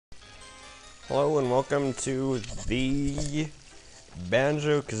Hello and welcome to the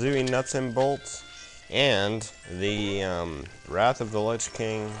Banjo Kazooie Nuts and Bolts and the Wrath of the Lich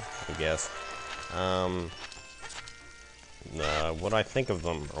King, I guess. What I think of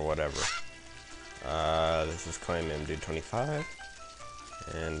them or whatever. This is Claim MD25,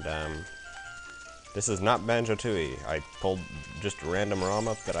 and this is not Banjo Tooie. I pulled just a random ROM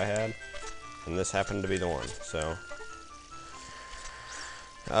up that I had, and this happened to be the one. So.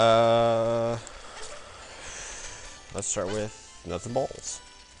 Let's start with Nuts and Bolts.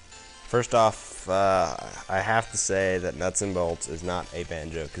 First off, I have to say that Nuts and Bolts is not a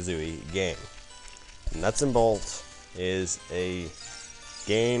Banjo Kazooie game. Nuts and Bolts is a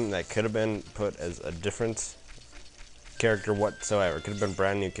game that could have been put as a different character whatsoever. It could have been a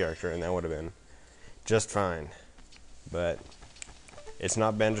brand new character, and that would have been just fine. But it's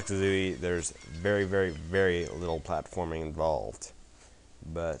not Banjo Kazooie. There's very, very, very little platforming involved.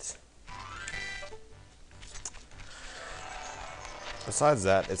 But besides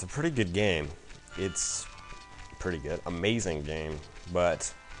that, it's a pretty good game. It's pretty good, amazing game,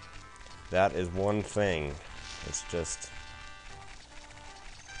 but that is one thing. It's just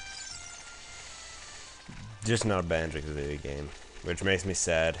not a Banjo Kazooie game, which makes me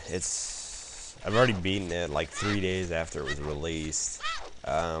sad. I've already beaten it like 3 days after it was released.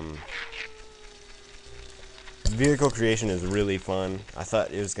 Vehicle creation is really fun. I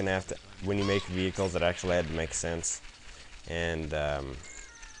thought it was gonna have to, when you make vehicles, it actually had to make sense, and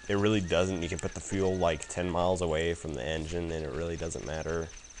it really doesn't. You can put the fuel like 10 miles away from the engine, and it really doesn't matter.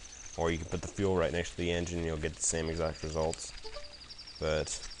 Or you can put the fuel right next to the engine, and you'll get the same exact results.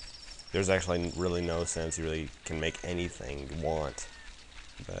 But there's actually really no sense. You really can make anything you want.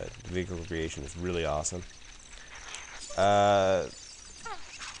 But vehicle creation is really awesome.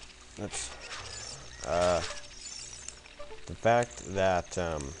 The fact that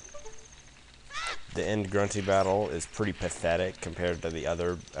the end grunty battle is pretty pathetic compared to the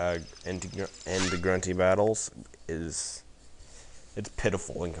other end grunty battles it's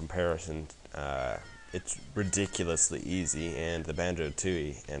pitiful in comparison. It's ridiculously easy, and the Banjo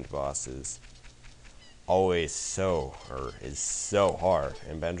Tooie end boss is so hard,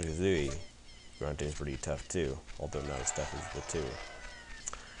 and Banjo Kazooie grunting is pretty tough too, although not as tough as the two.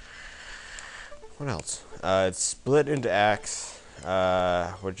 What else? It's split into acts,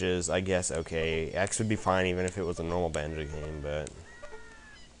 which is, I guess, okay. Acts would be fine even if it was a normal Banjo game, but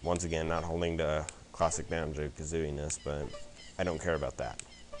once again, not holding to classic Banjo Kazooie-ness, but I don't care about that.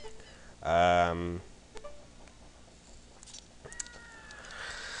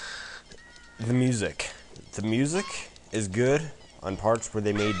 The music. The music is good on parts where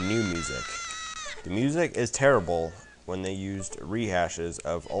they made new music. The music is terrible when they used rehashes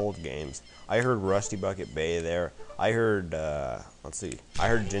of old games. I heard Rusty Bucket Bay there. I heard, I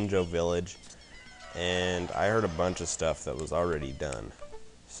heard Jinjo Village, and I heard a bunch of stuff that was already done.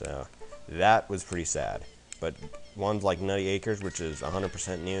 So that was pretty sad. But ones like Nutty Acres, which is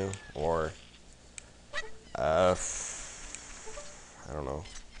 100% new, or I don't know,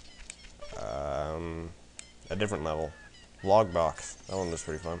 a different level. Logbox, that one was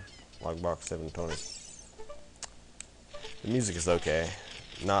pretty fun. Logbox 720. The music is okay,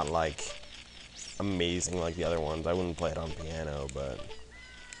 not like amazing like the other ones. I wouldn't play it on piano, but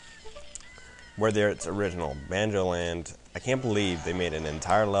whether it's original. Banjo Land, I can't believe they made an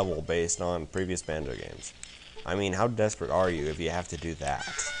entire level based on previous Banjo games. I mean, how desperate are you if you have to do that?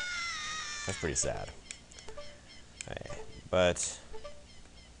 That's pretty sad. But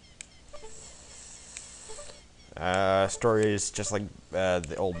story is just like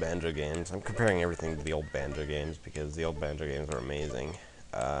the old Banjo games. I'm comparing everything to the old Banjo games because the old Banjo games are amazing.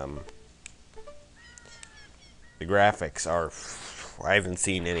 The graphics are, I haven't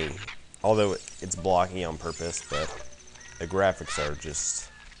seen any, although it's blocky on purpose, but the graphics are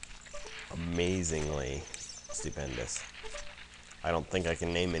just amazingly stupendous. I don't think I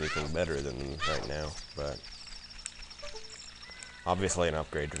can name anything better than them right now, but obviously an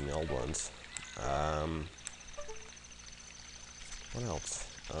upgrade from the old ones. What else?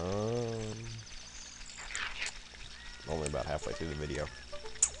 Only about halfway through the video.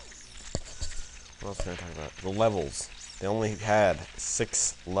 What else can I talk about? The levels. They only had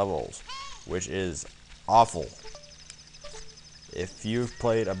 6 levels, which is awful. If you've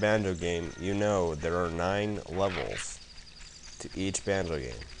played a Banjo game, you know there are 9 levels to each Banjo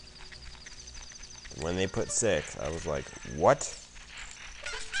game. When they put 6, I was like, what?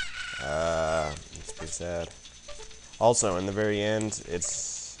 It's pretty sad. Also, in the very end,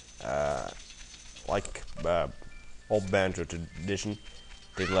 it's like old Banjo tradition.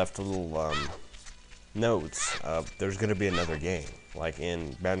 They left a little notes of there's going to be another game. Like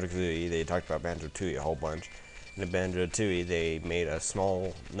in Banjo Kazooie, they talked about Banjo Tooie a whole bunch. In Banjo Tooie, they made a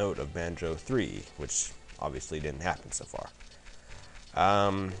small note of Banjo 3, which obviously didn't happen so far.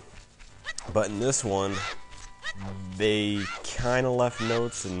 But in this one, they kind of left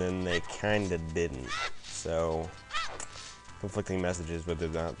notes and then they kind of didn't. So, conflicting messages whether or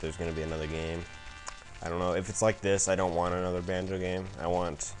not there's going to be another game. I don't know. If it's like this, I don't want another Banjo game. I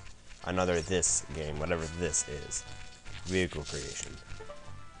want another this game, whatever this is. Vehicle creation.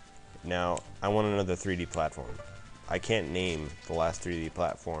 Now, I want another 3D platform. I can't name the last 3D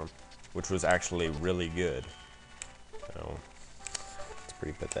platform, which was actually really good. So, it's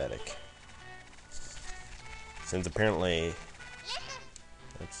pretty pathetic. Since apparently,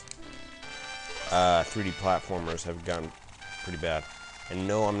 3D platformers have gone pretty bad. And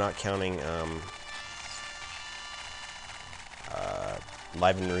no, I'm not counting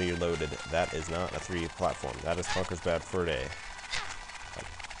Live and Reloaded. That is not a 3D platform. That is Conker's Bad Fur Day.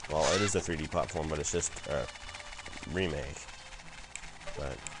 Well, it is a 3D platform, but it's just a remake.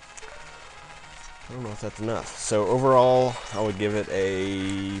 But I don't know if that's enough. So overall, I would give it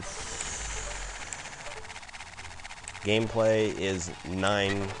a... Gameplay is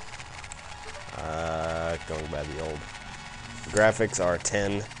 9. Going by the old. Graphics are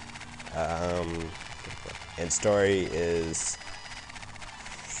 10. And story is,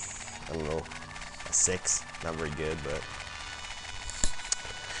 I don't know, a 6. Not very good, but.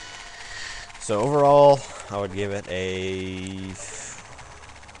 So overall, I would give it an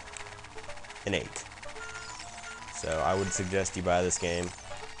 8. So I would suggest you buy this game,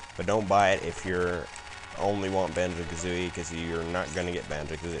 but don't buy it if you're only want Banjo Kazooie, because you're not gonna get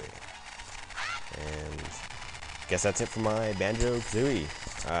Banjo Kazooie. And guess that's it for my Banjo Kazooie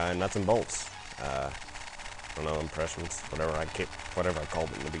nuts and bolts. I don't know, impressions, whatever I called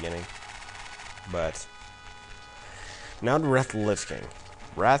it in the beginning. But now to Wrath of the Lich King.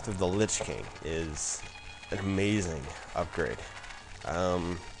 Wrath of the Lich King is an amazing upgrade.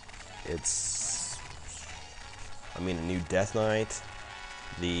 It's, a new Death Knight,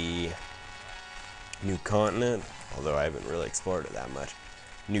 the new continent, although I haven't really explored it that much.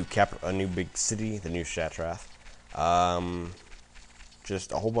 A new big city, the new Shatrath.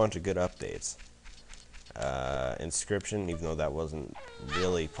 Just a whole bunch of good updates. Inscription, even though that wasn't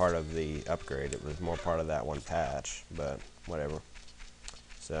really part of the upgrade, it was more part of that one patch, but whatever.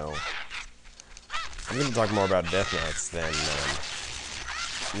 So, I'm going to talk more about Death Knights than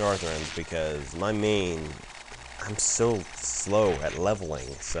Northrends, because my main, I'm so slow at leveling,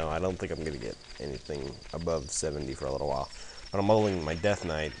 so I don't think I'm going to get anything above 70 for a little while. But I'm leveling my Death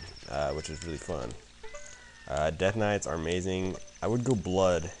Knight, which is really fun. Death Knights are amazing. I would go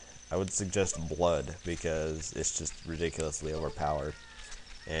Blood. I would suggest Blood, because it's just ridiculously overpowered.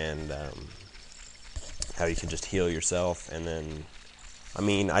 And how you can just heal yourself, and then...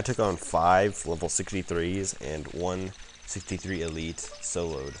 I took on 5 level 63s and 1 63 elite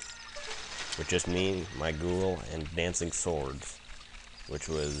soloed. With just me, my ghoul, and dancing swords. Which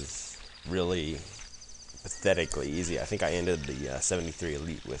was really pathetically easy. I think I ended the 73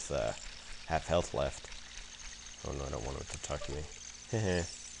 elite with half health left. Oh no, I don't want it to talk to me.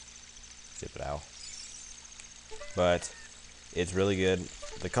 Zip it out. But it's really good.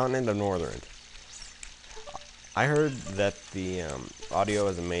 The continent of Northrend. I heard that the audio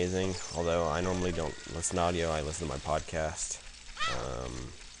is amazing, although I normally don't listen to audio, I listen to my podcast.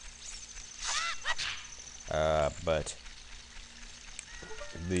 But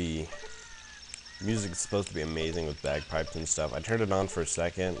the music is supposed to be amazing with bagpipes and stuff. I turned it on for a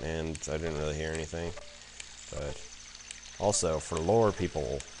second, and I didn't really hear anything. But also, for lore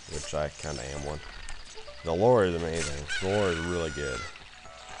people, which I kind of am one, the lore is amazing. The lore is really good.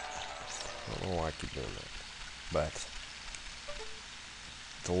 I don't know why I keep doing that. But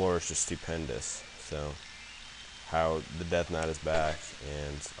the lore is just stupendous. So, how the Death Knight is back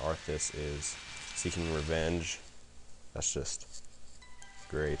and Arthas is seeking revenge, that's just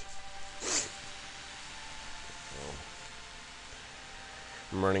great.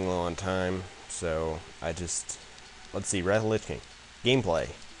 I'm running low on time, so let's see, Wrath of the Lich King. Gameplay,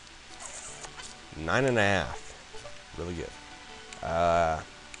 9.5, really good.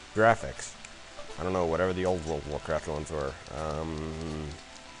 Graphics, I don't know, whatever the old World of Warcraft ones were,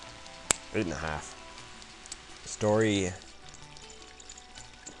 8.5. Story,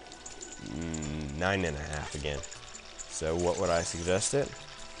 9.5 again. So what would I suggest it?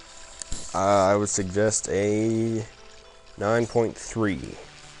 I would suggest a 9.3.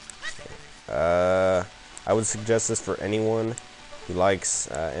 I would suggest this for anyone who likes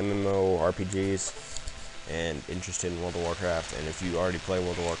MMORPGs and interested in World of Warcraft. And if you already play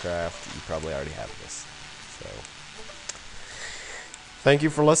World of Warcraft, you probably already have this. So Thank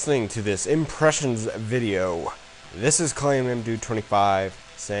you for listening to this impressions video. This is Claim Dude 25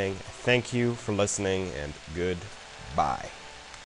 saying thank you for listening and goodbye.